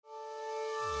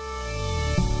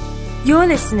You're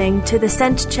listening to the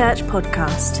Centre Church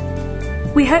podcast.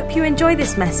 We hope you enjoy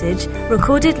this message,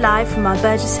 recorded live from our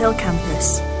Burgess Hill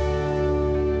campus.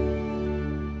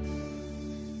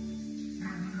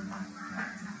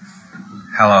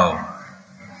 Hello.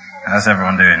 How's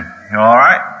everyone doing? You all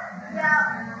right?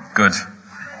 Yeah. Good.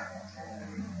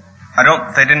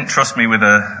 They didn't trust me with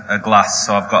a glass,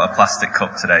 so I've got a plastic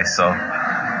cup today. So,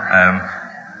 I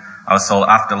was told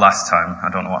after last time. I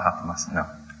don't know what happened last time. No.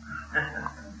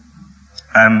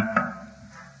 I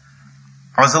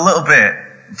was a little bit,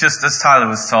 just as Tyler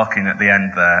was talking at the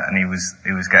end there, and he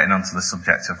was getting onto the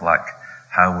subject of like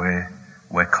how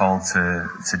we're called to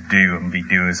do and be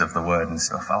doers of the word and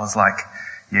stuff. I was like,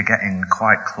 you're getting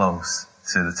quite close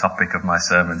to the topic of my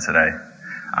sermon today.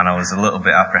 And I was a little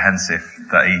bit apprehensive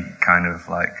that he kind of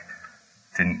like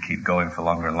didn't keep going for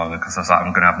longer and longer, because I was like,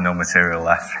 I'm going to have no material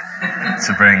left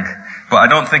to bring. But I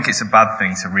don't think it's a bad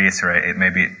thing to reiterate it.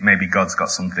 Maybe God's got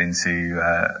something to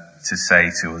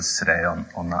say to us today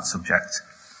on that subject.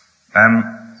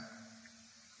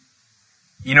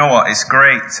 You know what? It's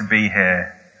great to be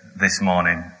here this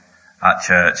morning at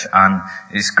church, and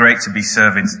it's great to be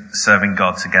serving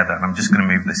God together. And I'm just going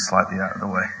to move this slightly out of the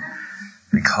way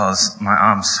because my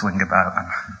arms swing about and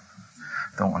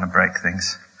I don't want to break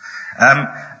things. And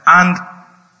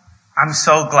I'm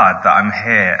so glad that I'm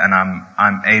here and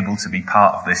I'm able to be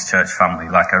part of this church family.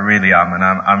 Like I really am, and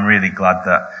I'm really glad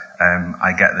that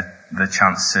I get the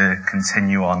chance to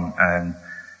continue on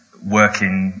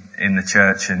working in the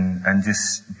church and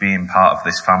just being part of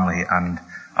this family. And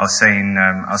I was saying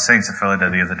to Philida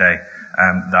the other day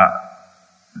that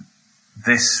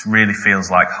this really feels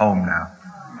like home now,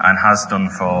 and has done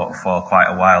for quite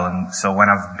a while. And so when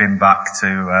I've been back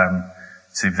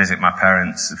to visit my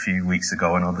parents a few weeks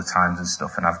ago and other times and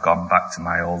stuff, and I've gone back to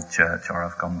my old church, or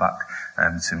I've gone back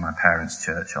to my parents'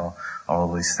 church, or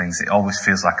all these things, it always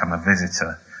feels like I'm a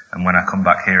visitor. And when I come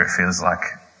back here, it feels like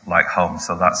home.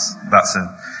 So that's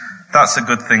a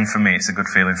good thing for me. It's a good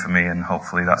feeling for me, and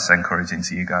hopefully that's encouraging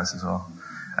to you guys as well.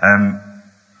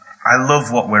 I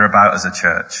love what we're about as a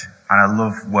church, and I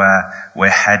love where we're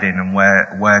heading and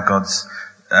where God's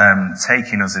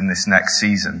taking us in this next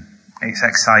season. It's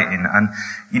exciting, and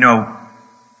you know,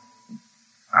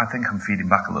 I think I'm feeding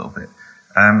back a little bit.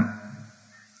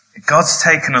 God's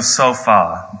taken us so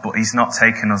far, but He's not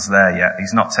taken us there yet.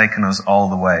 He's not taken us all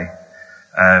the way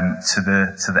to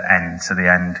the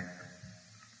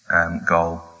end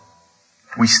goal.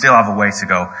 We still have a way to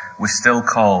go. We're still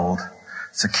called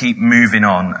to keep moving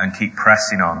on and keep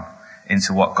pressing on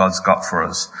into what God's got for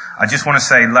us. I just want to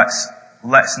say,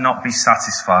 let's not be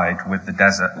satisfied with the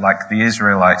desert. Like the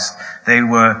Israelites, they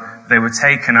were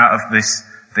taken out of this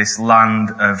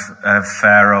land of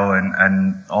Pharaoh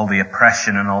and all the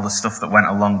oppression and all the stuff that went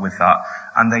along with that.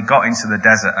 And they got into the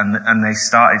desert and they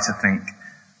started to think,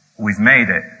 we've made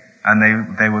it. And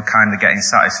they were kind of getting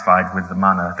satisfied with the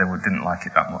manna. They didn't like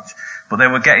it that much. But they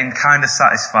were getting kind of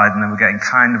satisfied, and they were getting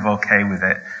kind of okay with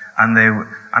it.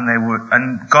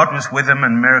 And God was with them,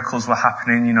 and miracles were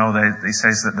happening. You know, it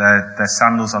says that their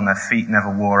sandals on their feet never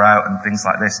wore out and things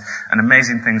like this. And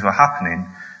amazing things were happening.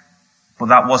 But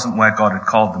that wasn't where God had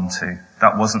called them to.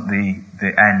 That wasn't the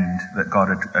end that God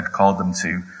had called them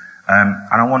to. And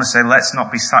I want to say, let's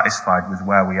not be satisfied with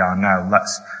where we are now.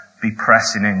 Let's be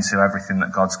pressing into everything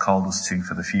that God's called us to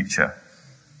for the future.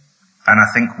 And I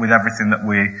think with everything that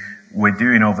we're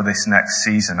doing over this next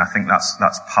season, I think that's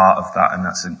part of that, and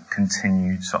that's a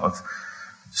continued sort of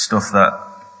stuff that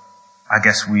I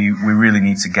guess we really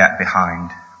need to get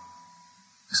behind.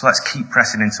 So let's keep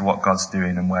pressing into what God's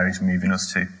doing and where He's moving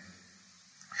us to.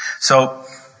 So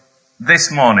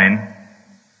this morning,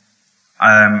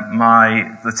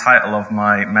 the title of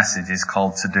my message is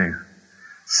called To Do.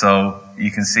 So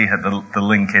you can see the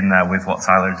link in there with what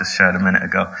Tyler just shared a minute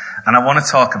ago. And I want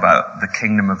to talk about the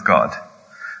kingdom of God,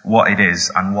 what it is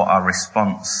and what our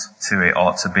response to it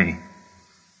ought to be.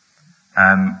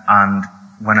 And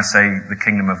when I say the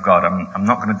kingdom of God, I'm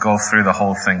not going to go through the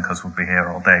whole thing, because we'll be here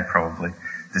all day probably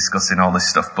discussing all this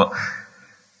stuff. But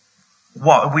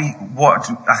what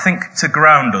I think, to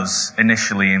ground us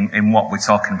initially in what we're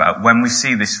talking about, when we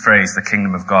see this phrase, the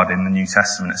kingdom of God, in the New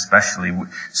Testament especially,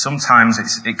 sometimes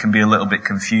it can be a little bit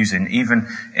confusing. Even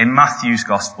in Matthew's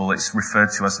gospel, it's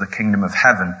referred to as the kingdom of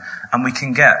heaven. And we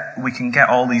can get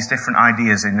all these different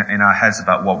ideas in our heads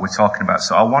about what we're talking about.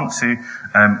 So I want to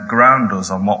ground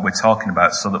us on what we're talking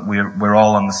about, so that we're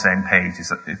all on the same page,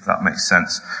 if that makes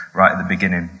sense, right at the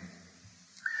beginning.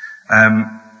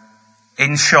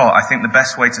 In short, I think the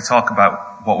best way to talk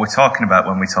about what we're talking about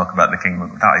when we talk about the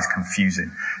kingdom, that is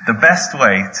confusing. The best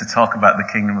way to talk about the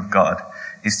kingdom of God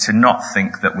is to not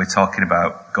think that we're talking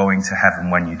about going to heaven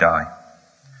when you die.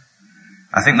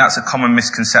 I think that's a common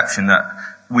misconception that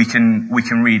we can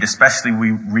read, especially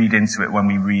we read into it when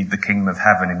we read the kingdom of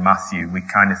heaven in Matthew. We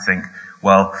kind of think,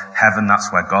 well, heaven,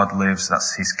 that's where God lives,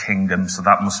 that's his kingdom, so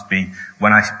that must be,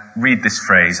 when I read this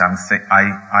phrase,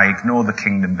 I ignore the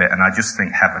kingdom bit and I just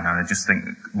think heaven, and I just think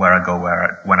where I go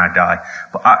when I die.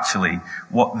 But actually,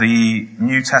 what the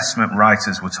New Testament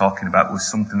writers were talking about was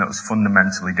something that was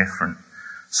fundamentally different.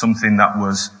 Something that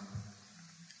was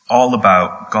all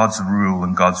about God's rule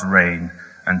and God's reign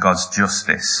and God's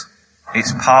justice.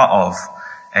 It's part of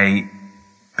a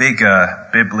bigger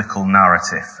biblical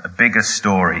narrative, a bigger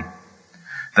story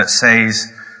that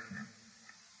says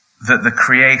that the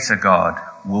Creator God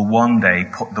will one day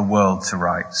put the world to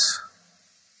rights.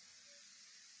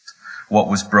 What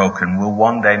was broken will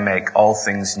one day make all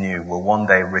things new, will one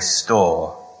day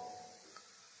restore.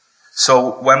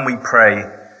 So when we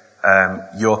pray,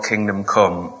 your kingdom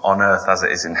come on earth as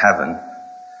it is in heaven,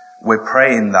 we're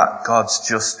praying that God's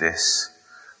justice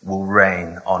will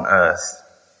reign on earth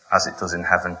as it does in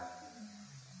heaven.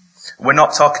 We're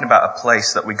not talking about a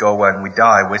place that we go when we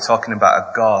die. We're talking about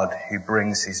a God who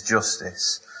brings his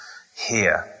justice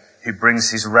here, who brings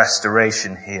his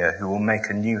restoration here, who will make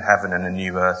a new heaven and a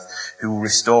new earth, who will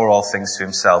restore all things to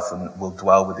himself and will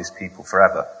dwell with his people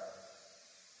forever.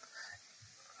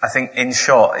 I think, in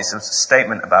short, it's a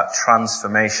statement about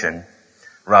transformation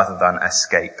rather than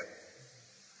escape.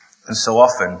 And so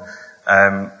often,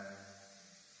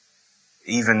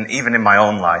 even in my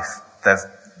own life,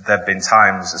 there've been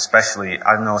times, especially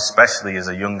as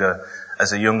a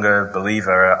younger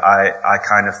believer, I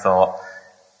kind of thought,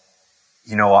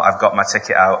 you know what, I've got my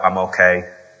ticket out, I'm okay,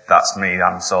 that's me,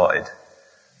 I'm sorted.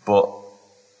 But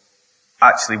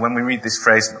actually, when we read this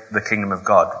phrase, the kingdom of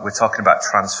God, we're talking about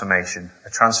transformation. A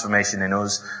transformation in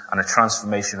us and a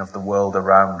transformation of the world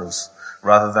around us,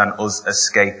 rather than us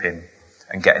escaping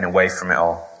and getting away from it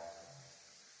all.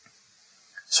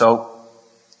 So,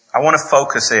 I want to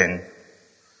focus in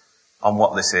on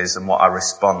what this is and what our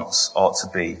response ought to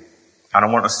be. And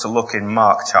I want us to look in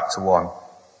Mark chapter 1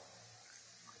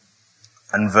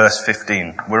 and verse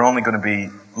 15. We're only going to be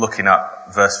looking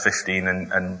at verse 15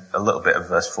 and a little bit of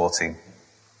verse 14.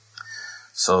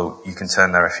 So you can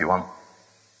turn there if you want.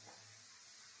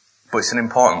 But it's an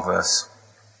important verse.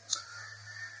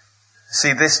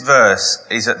 See, this verse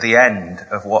is at the end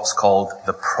of what's called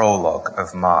the prologue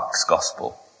of Mark's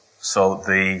gospel. So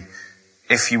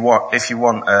if you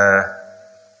want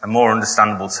a more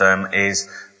understandable term,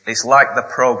 it's like the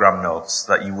program notes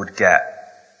that you would get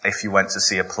if you went to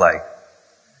see a play.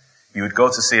 You would go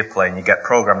to see a play and you get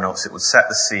program notes. It would set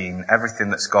the scene, everything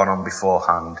that's gone on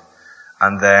beforehand,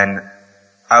 and then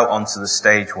out onto the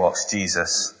stage walks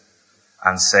Jesus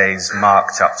and says,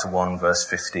 Mark chapter 1 verse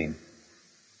 15.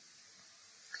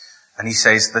 And he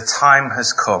says, the time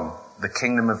has come, the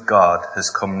kingdom of God has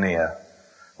come near.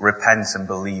 Repent and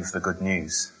believe the good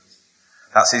news.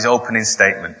 That's his opening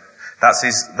statement. That's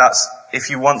if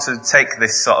you want to take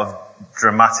this sort of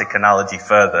dramatic analogy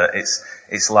further,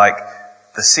 it's like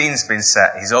the scene's been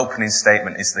set. His opening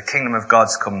statement is the kingdom of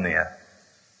God's come near.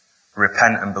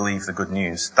 Repent and believe the good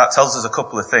news. That tells us a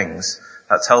couple of things.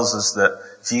 That tells us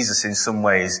that Jesus in some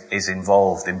ways is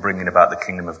involved in bringing about the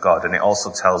kingdom of God, and it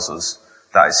also tells us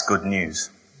that it's good news.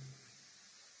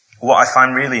 What I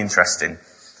find really interesting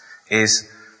is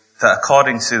that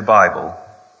according to the Bible,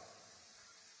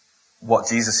 what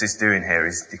Jesus is doing here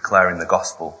is declaring the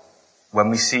gospel. When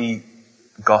we see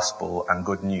gospel and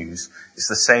good news, it's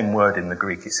the same word in the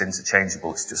Greek. It's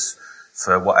interchangeable. It's just,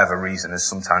 for whatever reason, has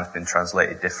sometimes been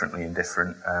translated differently in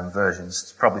different versions.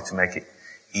 It's probably to make it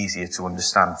easier to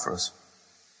understand for us.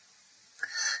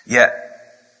 Yet,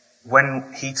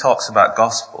 when he talks about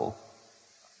gospel,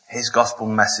 his gospel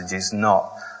message is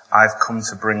not, I've come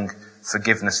to bring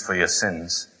forgiveness for your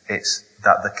sins. It's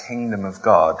that the kingdom of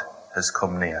God has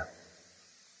come near.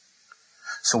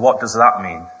 So what does that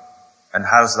mean? And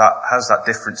how's that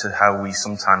different to how we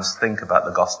sometimes think about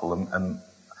the gospel? And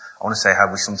I want to say how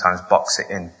we sometimes box it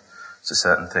in to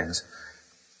certain things.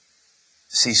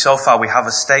 See, so far we have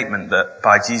a statement that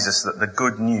by Jesus that the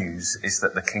good news is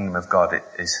that the kingdom of God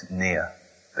is near.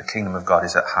 The kingdom of God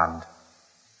is at hand.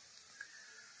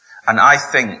 And I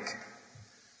think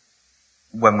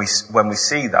when we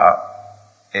see that,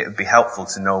 it would be helpful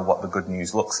to know what the good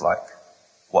news looks like,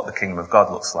 what the kingdom of God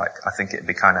looks like. I think it would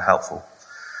be kind of helpful.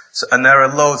 So, and there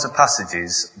are loads of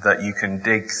passages that you can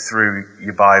dig through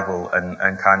your Bible and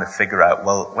kind of figure out,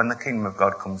 well, when the kingdom of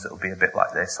God comes, it'll be a bit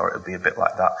like this, or it'll be a bit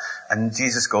like that. And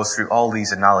Jesus goes through all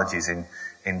these analogies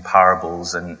in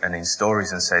parables and in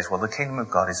stories and says, well, the kingdom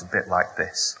of God is a bit like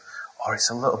this, or it's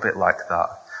a little bit like that.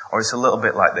 or it's a little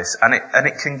bit like this. And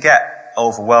it can get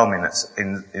overwhelming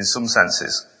in some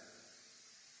senses.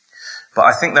 But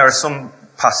I think there are some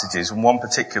passages, and one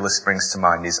particular springs to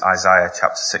mind is Isaiah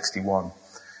chapter 61.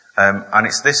 And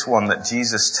it's this one that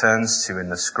Jesus turns to in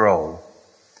the scroll,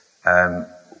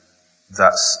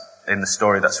 that's in the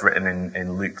story that's written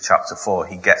in Luke chapter 4.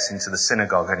 He gets into the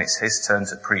synagogue and it's his turn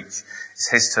to preach. It's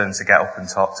his turn to get up and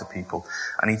talk to people.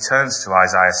 And he turns to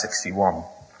Isaiah 61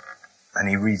 and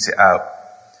he reads it out.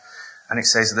 And it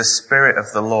says, "The Spirit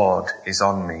of the Lord is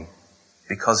on me,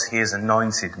 because he has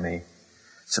anointed me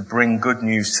to bring good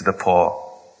news to the poor.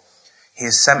 He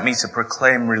has sent me to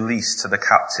proclaim release to the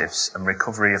captives and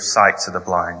recovery of sight to the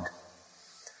blind,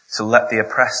 to let the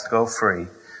oppressed go free,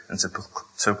 and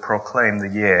to proclaim the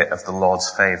year of the Lord's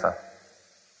favour."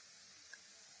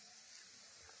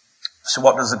 So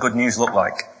what does the good news look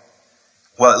like?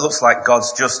 Well, it looks like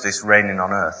God's justice reigning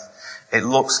on earth. It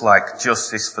looks like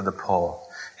justice for the poor.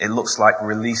 It looks like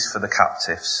release for the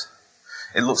captives.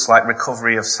 It looks like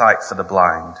recovery of sight for the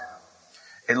blind.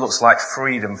 It looks like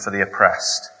freedom for the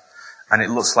oppressed. And it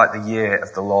looks like the year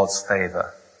of the Lord's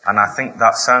favour. And I think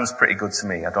that sounds pretty good to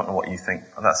me. I don't know what you think,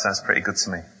 but that sounds pretty good to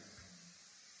me.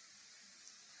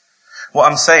 What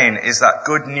I'm saying is that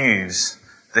good news,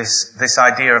 this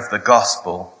idea of the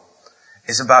gospel,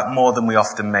 is about more than we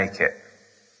often make it.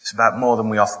 It's about more than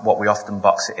what we often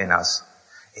box it in as.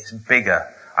 It's bigger,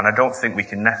 and I don't think we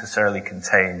can necessarily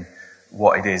contain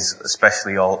what it is,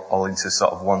 especially all into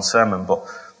sort of one sermon. But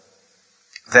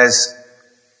there's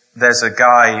a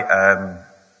guy,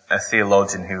 a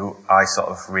theologian who I sort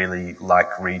of really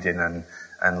like reading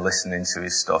and listening to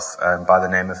his stuff, by the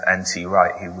name of N.T.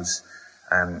 Wright. He was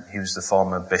the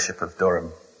former Bishop of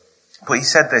Durham. But he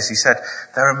said this, he said,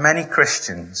 "There are many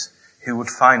Christians who would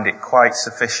find it quite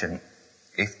sufficient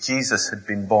if Jesus had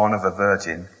been born of a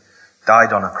virgin,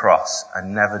 died on a cross,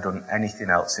 and never done anything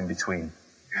else in between."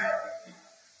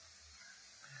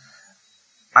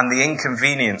 And the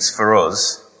inconvenience for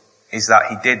us is that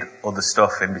he did other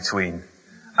stuff in between.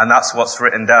 And that's what's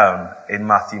written down in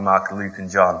Matthew, Mark, Luke, and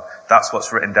John. That's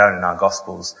what's written down in our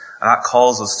Gospels. And that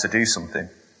calls us to do something.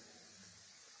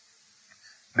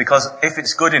 Because if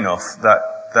it's good enough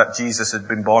that Jesus had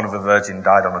been born of a virgin,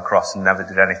 died on a cross, and never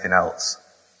did anything else,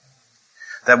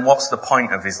 then what's the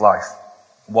point of his life?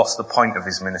 What's the point of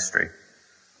his ministry?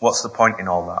 What's the point in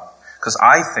all that? Because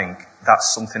I think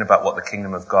that's something about what the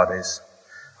kingdom of God is.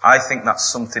 I think that's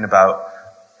something about,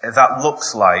 that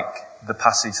looks like the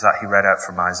passage that he read out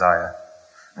from Isaiah.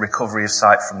 Recovery of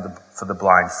sight for the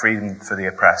blind, freedom for the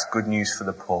oppressed, good news for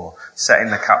the poor,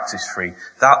 setting the captives free.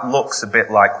 That looks a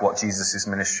bit like what Jesus'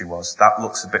 ministry was. That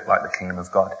looks a bit like the kingdom of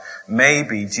God.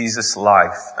 Maybe Jesus'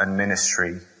 life and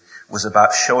ministry was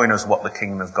about showing us what the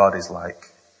kingdom of God is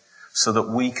like, so that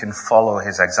we can follow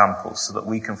his examples, so that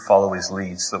we can follow his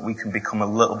lead, so that we can become a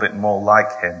little bit more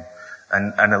like him,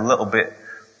 and a little bit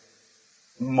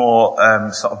more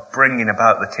sort of bringing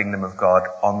about the kingdom of God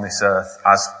on this earth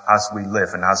as we live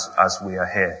and as we are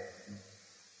here.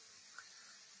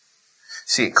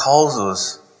 See, it calls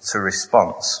us to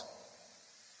response.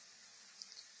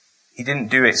 He didn't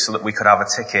do it so that we could have a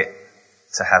ticket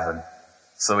to heaven,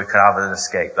 so we could have an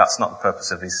escape. That's not the purpose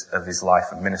of his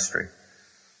life and ministry.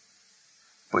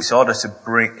 But it's in order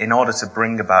to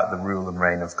bring about the rule and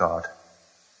reign of God.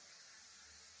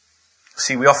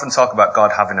 See, we often talk about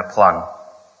God having a plan.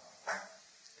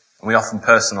 And we often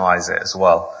personalize it as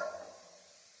well.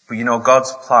 But you know,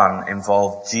 God's plan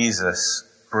involved Jesus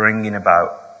bringing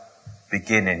about,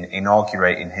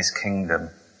 inaugurating his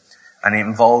kingdom. And it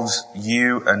involves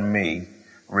you and me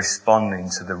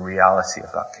responding to the reality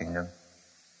of that kingdom.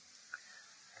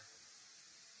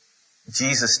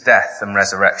 Jesus' death and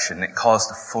resurrection, it caused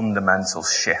a fundamental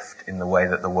shift in the way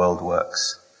that the world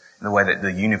works, in the way that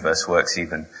the universe works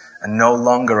even. And no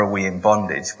longer are we in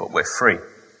bondage, but we're free.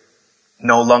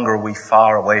 No longer are we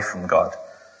far away from God,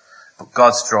 but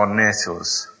God's drawn near to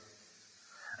us.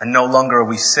 And no longer are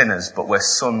we sinners, but we're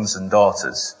sons and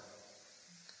daughters.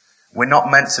 We're not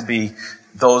meant to be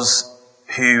those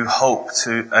who hope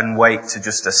to and wait to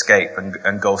just escape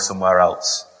and go somewhere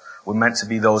else. We're meant to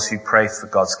be those who pray for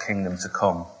God's kingdom to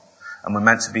come. And we're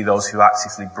meant to be those who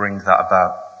actively bring that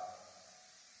about.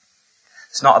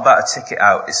 It's not about a ticket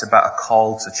out, it's about a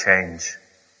call to change.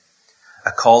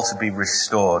 A call to be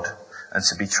restored and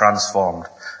to be transformed.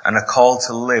 And a call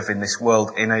to live in this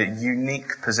world in a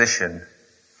unique position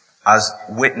as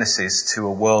witnesses to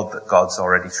a world that God's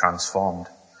already transformed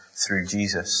through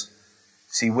Jesus.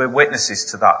 See, we're witnesses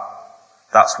to that.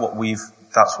 That's what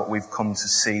we've come to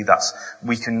see.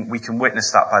 We can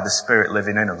witness that by the Spirit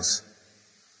living in us.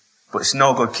 But it's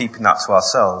no good keeping that to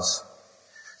ourselves.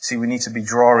 See, we need to be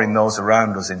drawing those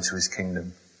around us into his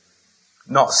kingdom.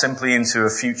 Not simply into a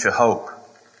future hope,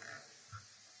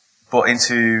 but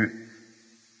to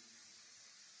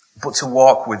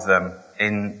walk with them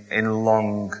in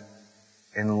long,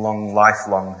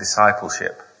 lifelong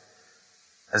discipleship.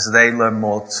 As they learn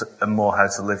more and more how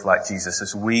to live like Jesus,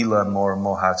 as we learn more and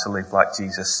more how to live like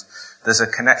Jesus, there's a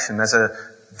connection,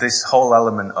 this whole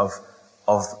element of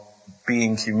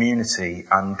being community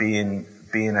and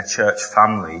being a church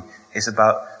family is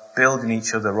about building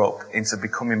each other up into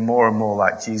becoming more and more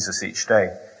like Jesus each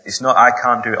day. It's not, I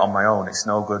can't do it on my own. It's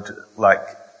no good like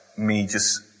me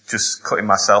just cutting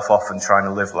myself off and trying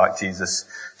to live like Jesus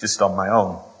just on my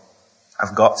own.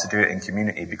 I've got to do it in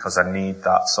community because I need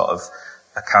that sort of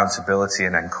accountability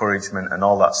and encouragement and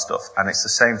all that stuff. And it's the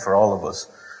same for all of us.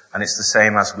 And it's the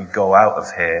same as we go out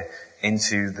of here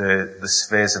into the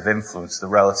spheres of influence,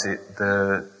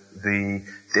 the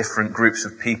different groups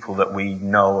of people that we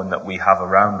know and that we have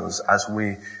around us, as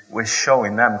we're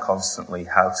showing them constantly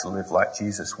how to live like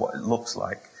Jesus, what it looks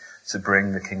like to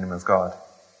bring the kingdom of God.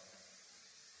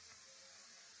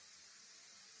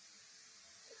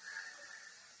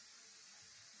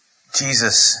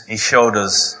 Jesus, he showed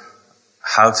us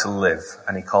how to live,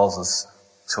 and he calls us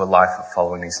to a life of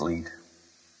following his lead.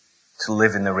 To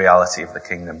live in the reality of the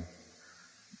kingdom.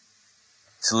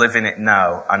 To live in it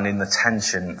now and in the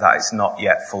tension that it's not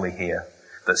yet fully here.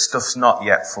 That stuff's not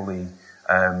yet fully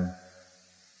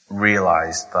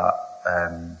realized, that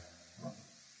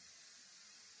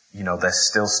there's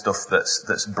still stuff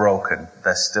that's broken.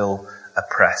 There's still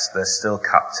oppressed. There's still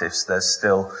captives. There's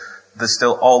still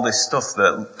all this stuff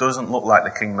that doesn't look like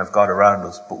the kingdom of God around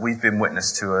us, but we've been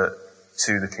witness to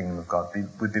the kingdom of God.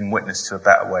 We've been witness to a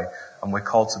better way, and we're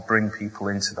called to bring people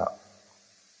into that.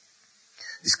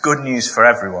 It's good news for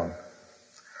everyone.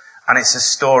 And it's a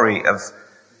story of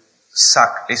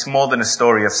it's more than a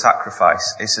story of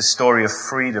sacrifice. It's a story of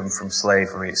freedom from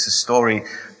slavery. It's a story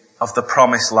of the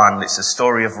promised land. It's a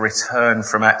story of return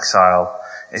from exile.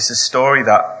 It's a story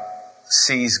that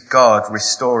sees God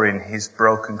restoring his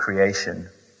broken creation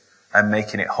and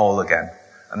making it whole again.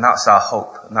 And that's our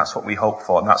hope, and that's what we hope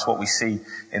for, and that's what we see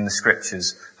in the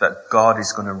scriptures, that God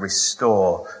is going to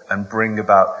restore and bring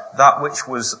about that which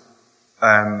was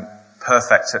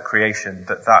perfect at creation,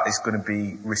 that is going to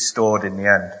be restored in the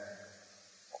end.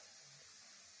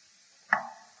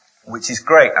 Which is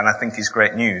great, and I think is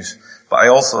great news, but I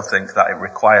also think that it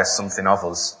requires something of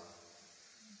us.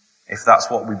 If that's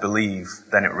what we believe,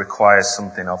 then it requires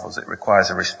something of us. It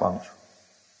requires a response.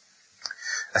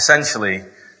 Essentially,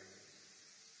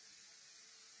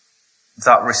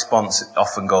 that response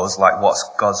often goes like, what's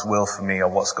God's will for me, or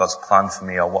what's God's plan for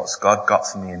me, or what's God got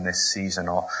for me in this season,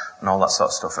 and all that sort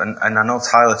of stuff. And I know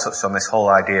Tyler touched on this whole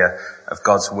idea of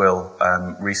God's will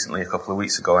recently, a couple of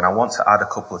weeks ago, and I want to add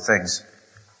a couple of things.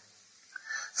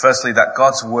 Firstly, that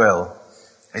God's will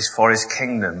is for his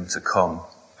kingdom to come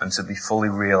and to be fully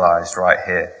realized right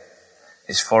here.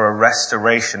 It's for a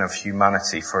restoration of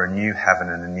humanity, for a new heaven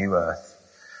and a new earth,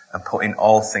 and putting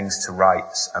all things to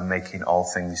rights and making all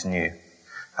things new.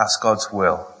 That's God's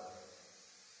will.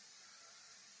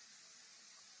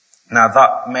 Now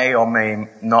that may or may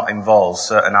not involve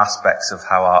certain aspects of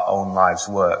how our own lives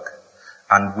work,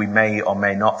 and we may or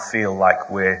may not feel like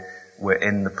we're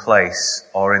in the place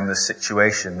or in the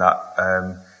situation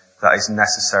that is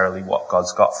necessarily what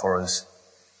God's got for us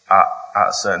at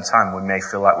a certain time. We may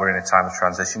feel like we're in a time of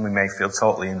transition. We may feel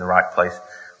totally in the right place.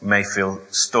 We may feel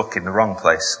stuck in the wrong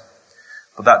place.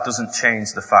 But that doesn't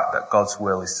change the fact that God's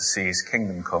will is to see his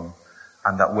kingdom come,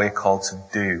 and that we're called to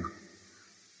do,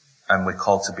 and we're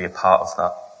called to be a part of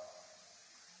that.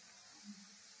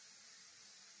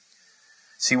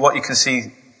 See, what you can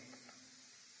see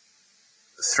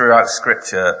throughout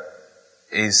Scripture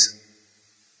is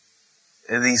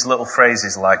these little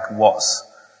phrases like,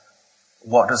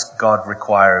 what does God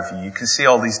require of you? You can see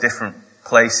all these different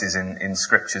places in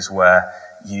Scriptures where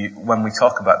when we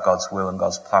talk about God's will and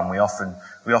God's plan, we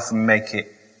often make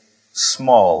it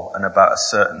small and about a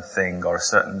certain thing or a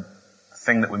certain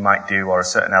thing that we might do or a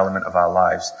certain element of our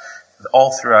lives.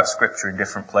 All throughout Scripture in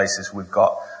different places, we've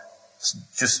got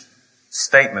just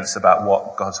statements about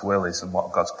what God's will is and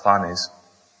what God's plan is.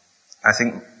 I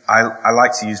think I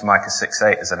like to use Micah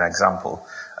 6:8 as an example,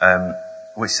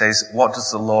 which says, what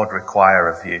does the Lord require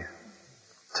of you?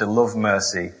 To love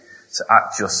mercy, to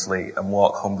act justly, and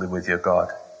walk humbly with your God.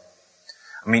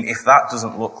 I mean, if that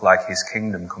doesn't look like his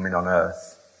kingdom coming on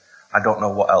earth, I don't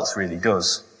know what else really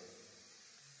does.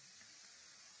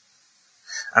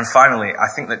 And finally, I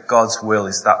think that God's will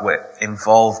is that we're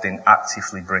involved in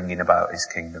actively bringing about his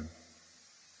kingdom.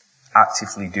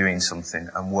 actively doing something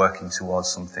and working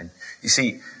towards something. You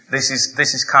see, this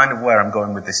is kind of where I'm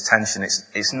going with this tension.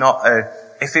 It's not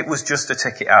if it was just a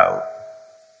ticket out,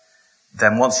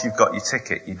 then once you've got your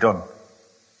ticket, you're done.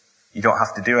 You don't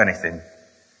have to do anything.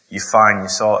 You're fine, you're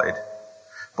sorted.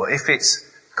 But if it's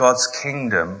God's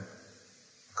kingdom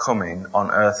coming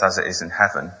on earth as it is in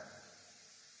heaven,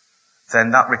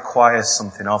 then that requires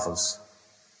something of us.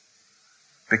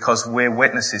 Because we're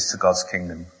witnesses to God's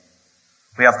kingdom.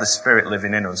 We have the Spirit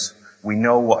living in us. We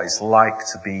know what it's like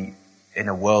to be in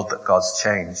a world that God's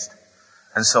changed.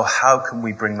 And so how can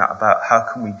we bring that about? How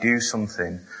can we do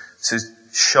something to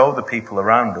show the people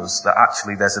around us that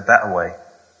actually there's a better way?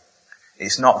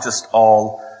 It's not just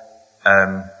all,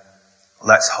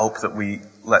 let's hope that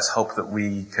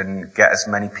we can get as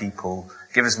many people,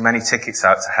 give as many tickets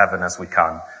out to heaven as we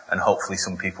can, and hopefully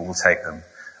some people will take them.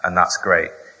 And that's great.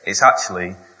 It's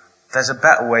actually, there's a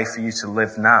better way for you to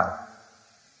live now.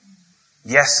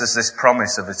 Yes, there's this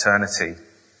promise of eternity.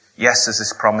 Yes, there's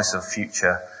this promise of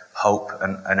future hope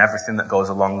and everything that goes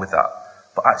along with that.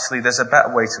 But actually, there's a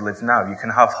better way to live now. You can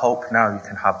have hope now. You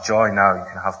can have joy now. You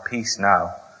can have peace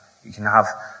now. You can have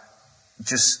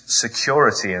just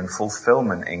security and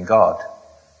fulfillment in God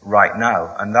right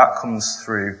now. And that comes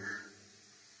through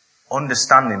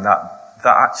understanding that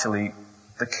actually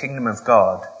the kingdom of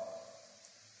God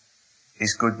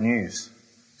is good news.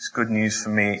 It's good news for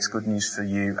me, it's good news for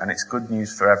you, and it's good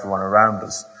news for everyone around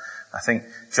us. I think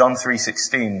John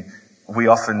 3:16, we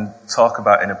often talk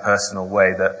about in a personal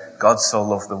way that God so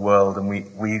loved the world and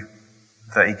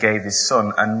that he gave his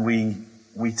son, and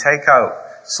we take out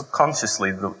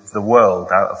subconsciously the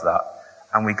world out of that,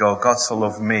 and we go, God so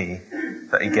loved me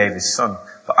that he gave his son.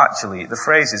 But actually, the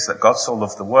phrase is that God so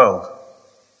loved the world.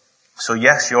 So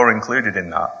yes, you're included in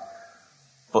that,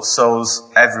 but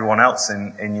so's everyone else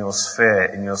in your sphere,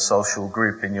 in your social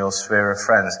group, in your sphere of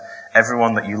friends,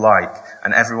 everyone that you like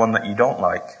and everyone that you don't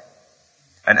like,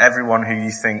 and everyone who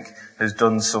you think has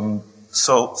done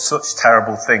such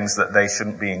terrible things that they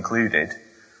shouldn't be included.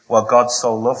 Well, God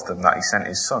so loved them that he sent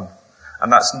his son.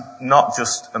 And that's not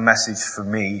just a message for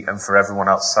me and for everyone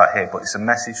else sat here, but it's a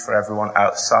message for everyone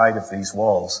outside of these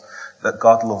walls, that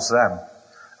God loves them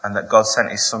and that God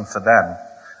sent his son for them,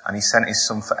 and he sent his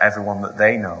son for everyone that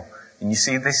they know. And you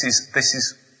see, this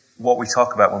is what we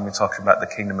talk about when we're talking about the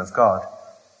kingdom of God.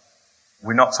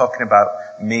 We're not talking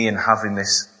about me and having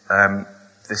this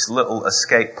little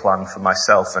escape plan for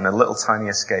myself and a little tiny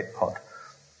escape pod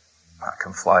that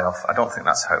can fly off. I don't think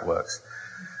that's how it works.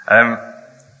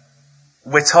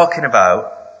 We're talking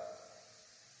about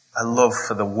a love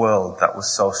for the world that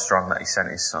was so strong that he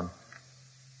sent his son.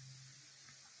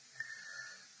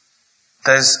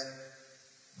 There's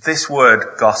this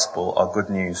word gospel, or good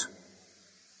news.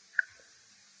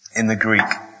 In the Greek,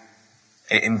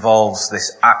 it involves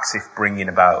this active bringing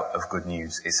about of good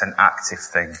news. It's an active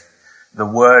thing. The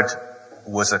word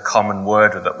was a common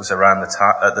word that was around at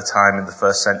the time in the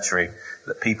first century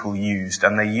that people used,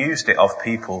 and they used it of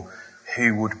people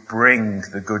who would bring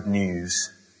the good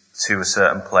news to a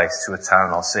certain place, to a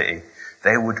town or city.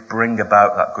 They would bring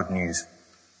about that good news.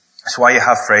 That's why you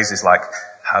have phrases like,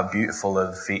 how beautiful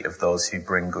are the feet of those who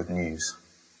bring good news.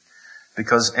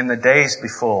 Because in the days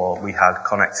before we had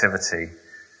connectivity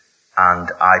and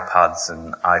iPads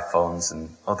and iPhones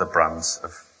and other brands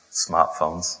of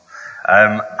smartphones,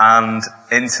 and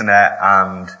internet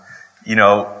and,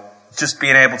 just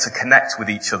being able to connect with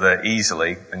each other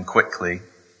easily and quickly.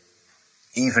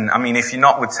 If you're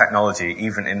not with technology,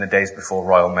 even in the days before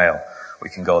Royal Mail, we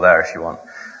can go there if you want.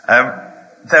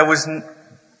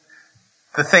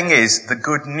 The thing is, the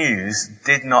good news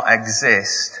did not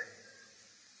exist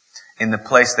in the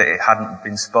place that it hadn't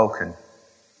been spoken.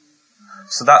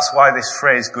 So that's why this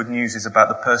phrase, good news, is about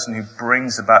the person who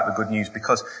brings about the good news.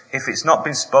 Because if it's not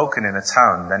been spoken in a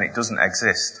town, then it doesn't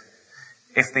exist.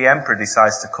 If the emperor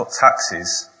decides to cut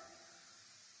taxes,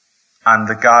 and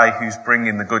the guy who's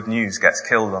bringing the good news gets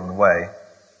killed on the way,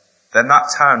 then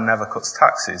that town never cuts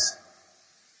taxes.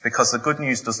 Because the good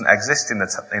news doesn't exist in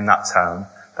that town,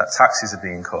 that taxes are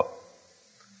being cut.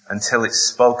 Until it's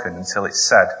spoken, until it's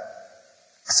said.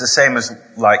 It's the same as,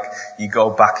 you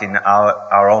go back in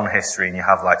our own history and you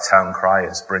have, town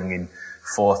criers bringing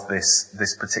forth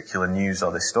this particular news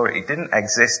or this story. It didn't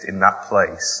exist in that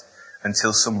place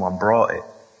until someone brought it.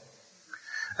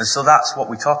 And so that's what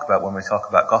we talk about when we talk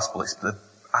about gospel. It's the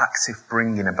active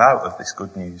bringing about of this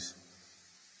good news.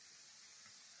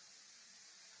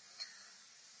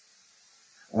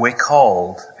 We're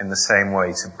called in the same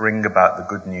way to bring about the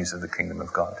good news of the kingdom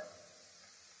of God.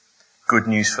 Good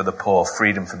news for the poor,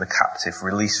 freedom for the captive,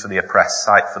 release for the oppressed,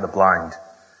 sight for the blind.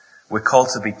 We're called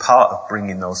to be part of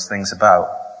bringing those things about.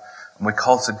 And we're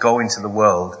called to go into the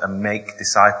world and make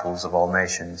disciples of all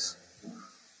nations.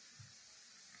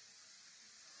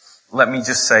 Let me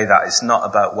just say that it's not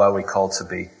about where we're called to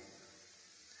be.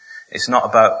 It's not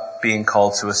about being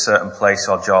called to a certain place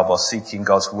or job or seeking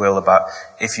God's will about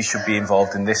if you should be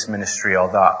involved in this ministry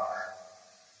or that.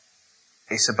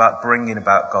 It's about bringing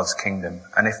about God's kingdom.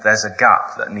 And if there's a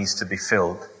gap that needs to be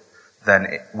filled,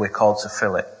 then we're called to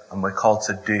fill it. And we're called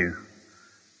to do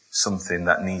something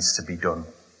that needs to be done.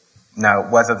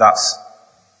 Now, whether that's,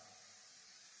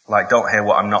 don't hear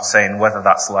what I'm not saying, whether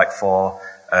that's for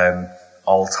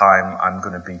all time I'm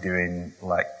going to be doing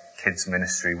kids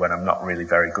ministry when I'm not really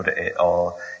very good at it,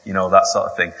 or, that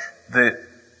sort of thing.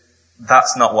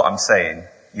 That's not what I'm saying.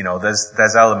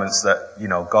 There's elements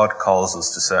that, God calls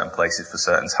us to certain places for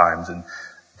certain times,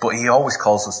 but he always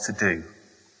calls us to do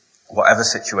whatever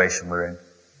situation we're in.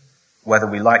 Whether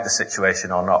we like the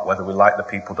situation or not, whether we like the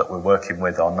people that we're working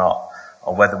with or not,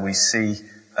 or whether we see,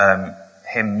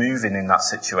 him moving in that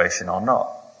situation or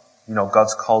not.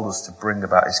 God's called us to bring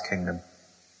about his kingdom.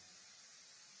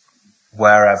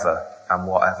 Wherever and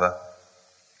whatever.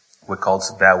 We're called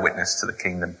to bear witness to the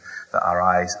kingdom that our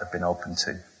eyes have been opened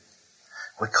to.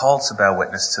 We're called to bear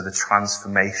witness to the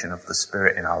transformation of the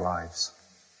Spirit in our lives.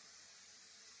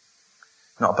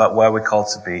 Not about where we're called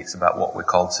to be, it's about what we're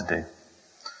called to do.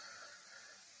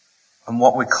 And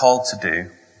what we're called to do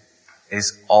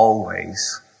is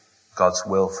always God's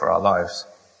will for our lives.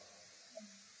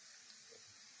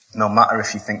 No matter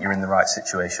if you think you're in the right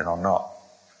situation or not,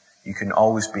 you can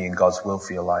always be in God's will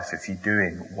for your life if you're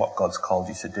doing what God's called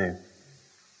you to do. And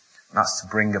that's to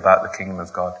bring about the kingdom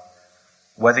of God.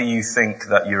 Whether you think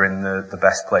that you're in the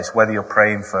best place, whether you're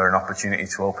praying for an opportunity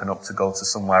to open up to go to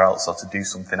somewhere else or to do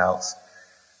something else,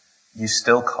 you're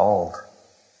still called.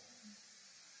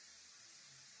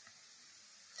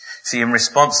 See, in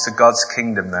response to God's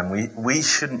kingdom then, we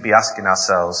shouldn't be asking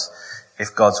ourselves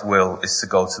if God's will is to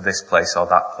go to this place or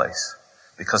that place.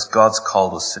 Because God's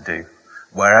called us to do.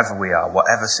 Wherever we are,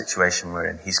 whatever situation we're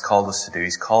in, he's called us to do.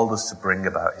 He's called us to bring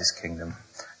about his kingdom,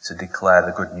 to declare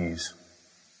the good news.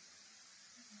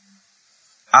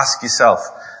 Ask yourself,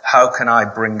 how can I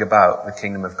bring about the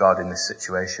kingdom of God in this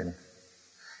situation?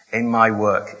 In my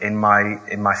work, in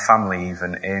my family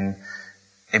even,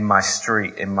 in my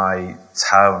street, in my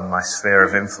town, my sphere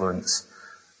of influence.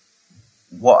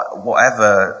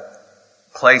 Whatever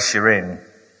place you're in,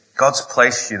 God's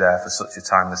placed you there for such a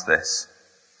time as this.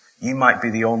 You might be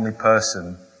the only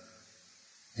person,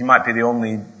 you might be the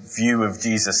only view of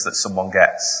Jesus that someone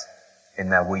gets in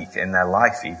their week, in their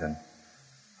life even.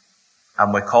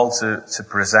 And we're called to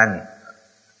present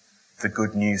the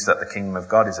good news that the kingdom of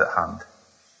God is at hand.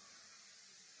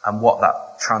 And what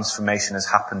that transformation has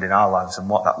happened in our lives and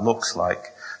what that looks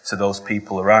like to those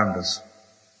people around us.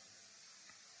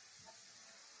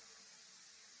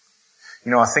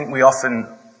 I think we often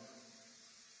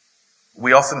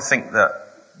think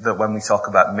that when we talk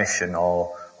about mission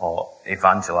or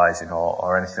evangelizing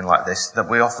or anything like this, that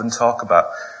we often talk about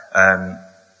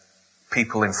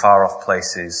people in far off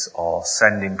places or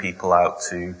sending people out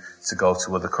to go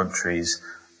to other countries.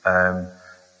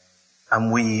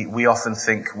 And we often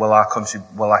think,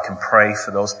 I can pray for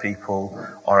those people,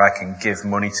 or I can give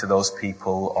money to those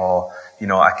people, or,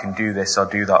 I can do this or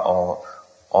do that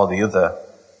or the other.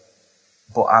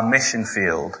 But our mission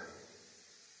field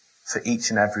for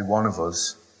each and every one of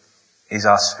us is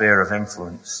our sphere of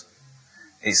influence.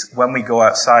 It's when we go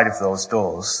outside of those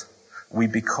doors, we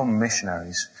become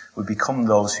missionaries. We become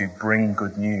those who bring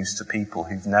good news to people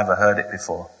who've never heard it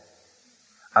before.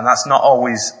 And that's not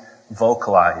always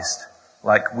vocalized.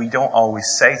 We don't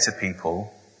always say to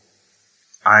people,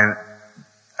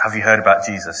 have you heard about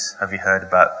Jesus? Have you heard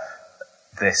about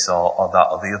this or that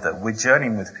or the other? We're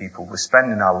journeying with people. We're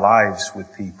spending our lives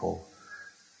with people.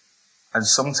 And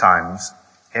sometimes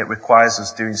it requires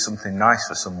us doing something nice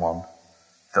for someone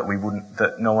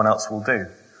that no one else will do.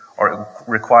 Or it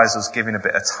requires us giving a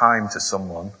bit of time to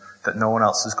someone that no one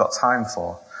else has got time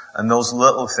for. And those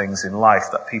little things in life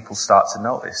that people start to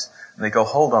notice. And they go,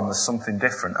 hold on, there's something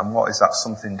different. And what is that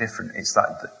something different? It's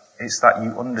that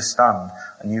you understand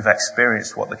and you've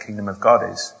experienced what the kingdom of God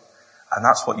is. And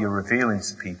that's what you're revealing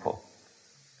to people.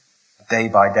 Day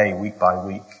by day, week by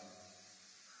week.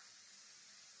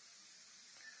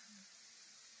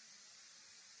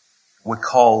 We're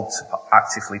called to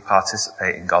actively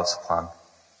participate in God's plan.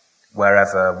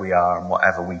 Wherever we are and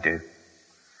whatever we do.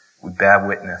 We bear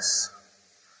witness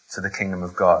to the kingdom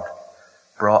of God,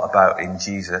 brought about in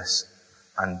Jesus,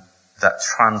 and that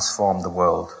transformed the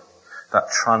world, that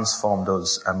transformed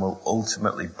us and will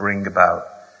ultimately bring about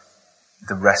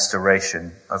the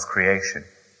restoration of creation.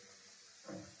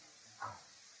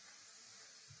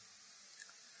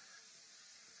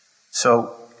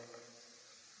 So,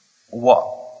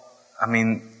 I'm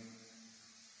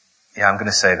going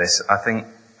to say this. I think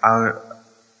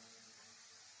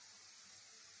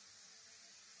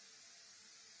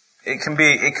it can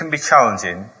be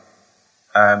challenging,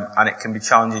 and it can be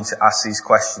challenging to ask these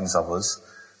questions of us.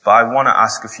 But I want to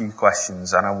ask a few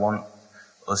questions, and I want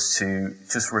us to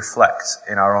just reflect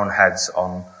in our own heads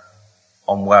on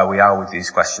where we are with these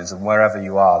questions. And wherever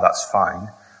you are, that's fine.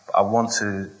 But I want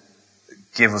to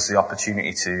give us the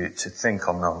opportunity to think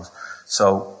on those.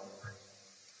 So,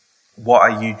 what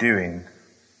are you doing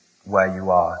where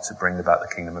you are to bring about the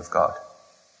kingdom of God?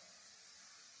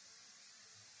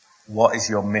 What is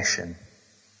your mission?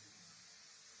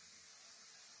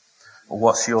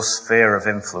 What's your sphere of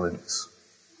influence?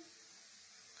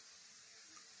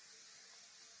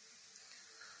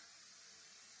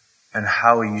 And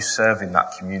how are you serving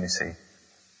that community?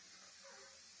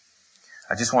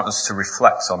 I just want us to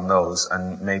reflect on those,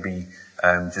 and maybe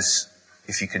just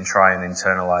if you can try and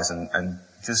internalize and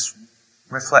just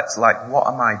reflect, like, what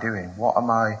am I doing? What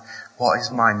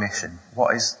is my mission?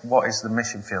 What is the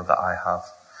mission field that I have?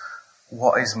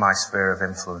 What is my sphere of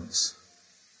influence?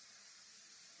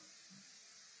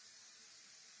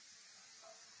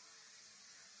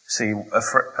 See, a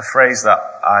phrase that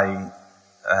I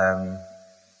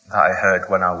heard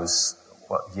when I was,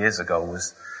 years ago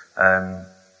was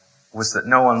that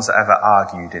no one's ever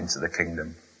argued into the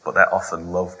kingdom, but they're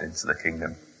often loved into the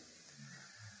kingdom.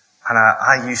 And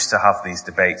I used to have these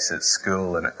debates at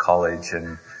school and at college,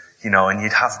 and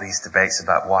you'd have these debates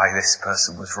about why this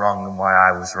person was wrong and why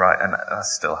I was right, and I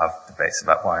still have debates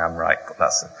about why I'm right, but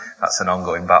that's an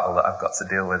ongoing battle that I've got to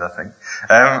deal with, I think.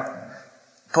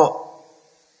 But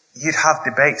you'd have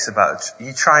debates about,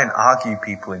 you try and argue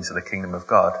people into the kingdom of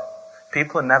God.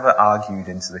 People are never argued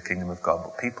into the kingdom of God,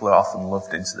 but people are often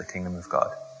loved into the kingdom of God.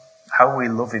 How are we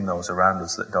loving those around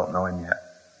us that don't know him yet?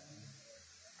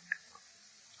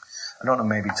 I don't know,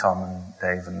 maybe Tom and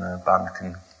Dave and the band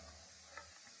can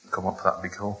come up, that'd be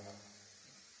cool.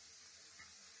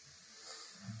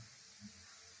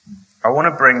 I want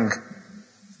to bring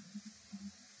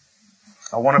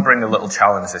a little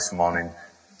challenge this morning,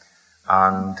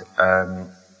 and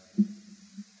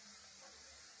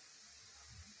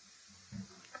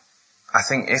I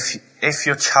think if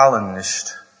you're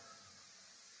challenged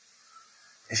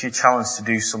to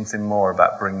do something more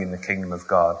about bringing the kingdom of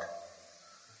God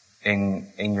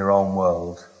in your own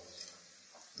world,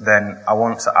 then I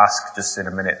want to ask just in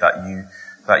a minute that you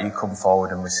come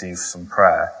forward and receive some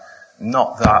prayer.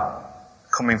 Not that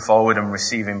coming forward and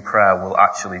receiving prayer will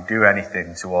actually do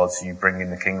anything towards you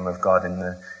bringing the kingdom of God in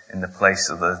the place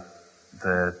of the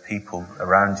people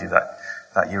around you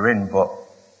that you're in, but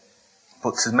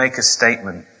to make a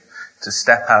statement, to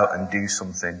step out and do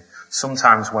something.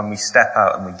 Sometimes when we step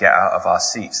out and we get out of our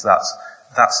seats, that's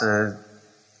a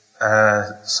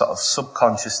sort of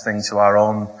subconscious thing to our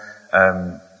own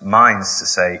minds to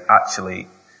say, actually,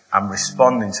 I'm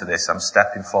responding to this, I'm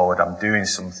stepping forward, I'm doing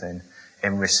something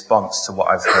in response to what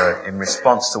I've heard, in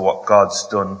response to what God's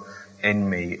done in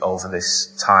me over this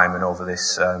time and over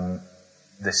this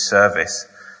service,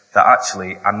 that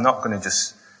actually I'm not going to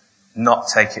just not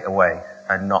take it away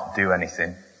and not do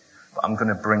anything, but I'm going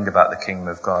to bring about the kingdom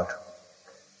of God.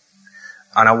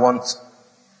 And I want,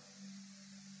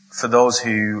 for those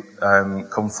who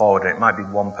come forward, it might be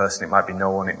one person, it might be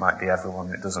no one, it might be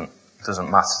everyone, it doesn't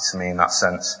matter to me in that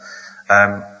sense.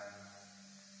 I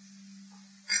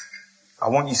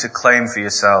want you to claim for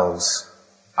yourselves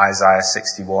Isaiah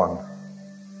 61,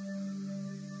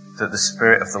 that the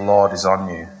Spirit of the Lord is on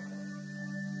you,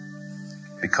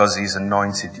 because he's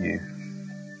anointed you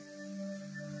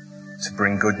to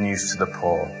bring good news to the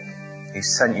poor.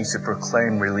 He's sent you to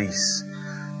proclaim release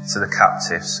to the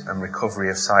captives and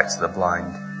recovery of sight to the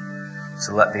blind,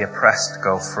 to let the oppressed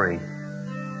go free,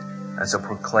 and to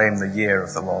proclaim the year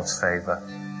of the Lord's favour.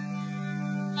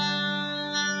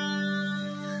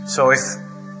 So if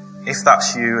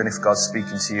that's you, and if God's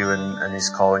speaking to you and is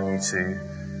calling you to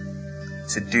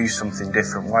do something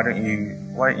different, why don't you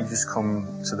just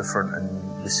come to the front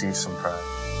and receive some prayer?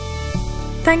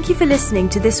 Thank you for listening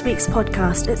to this week's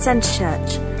podcast at Centre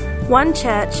Church. One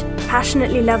church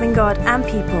passionately loving God and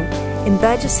people in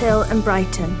Burgess Hill and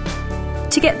Brighton.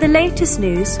 To get the latest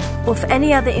news or for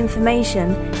any other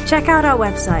information, check out our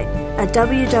website at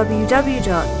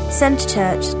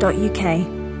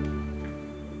www.centrechurch.uk.